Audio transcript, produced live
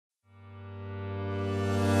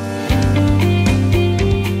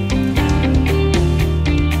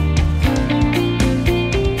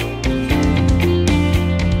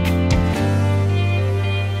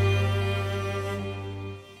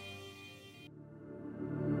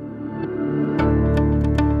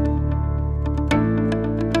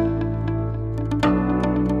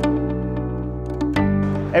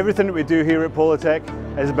Everything that we do here at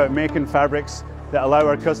Polartec is about making fabrics that allow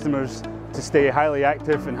our customers to stay highly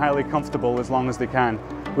active and highly comfortable as long as they can.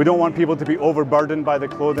 We don't want people to be overburdened by the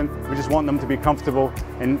clothing, we just want them to be comfortable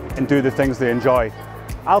and do the things they enjoy.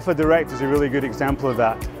 Alpha Direct is a really good example of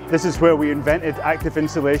that. This is where we invented active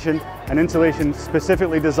insulation, an insulation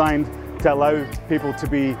specifically designed to allow people to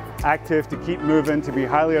be active, to keep moving, to be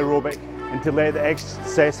highly aerobic, and to let the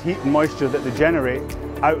excess heat and moisture that they generate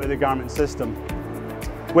out of the garment system.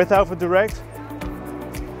 With Alpha Direct,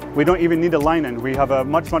 we don't even need a lining. We have a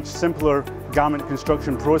much simpler garment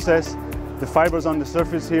construction process. The fibers on the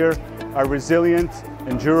surface here are resilient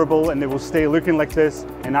and durable, and they will stay looking like this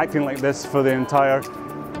and acting like this for the entire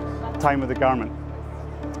time of the garment.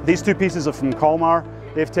 These two pieces are from Colmar.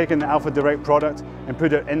 They've taken the Alpha Direct product and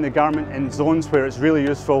put it in the garment in zones where it's really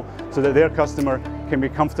useful so that their customer can be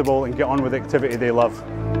comfortable and get on with the activity they love.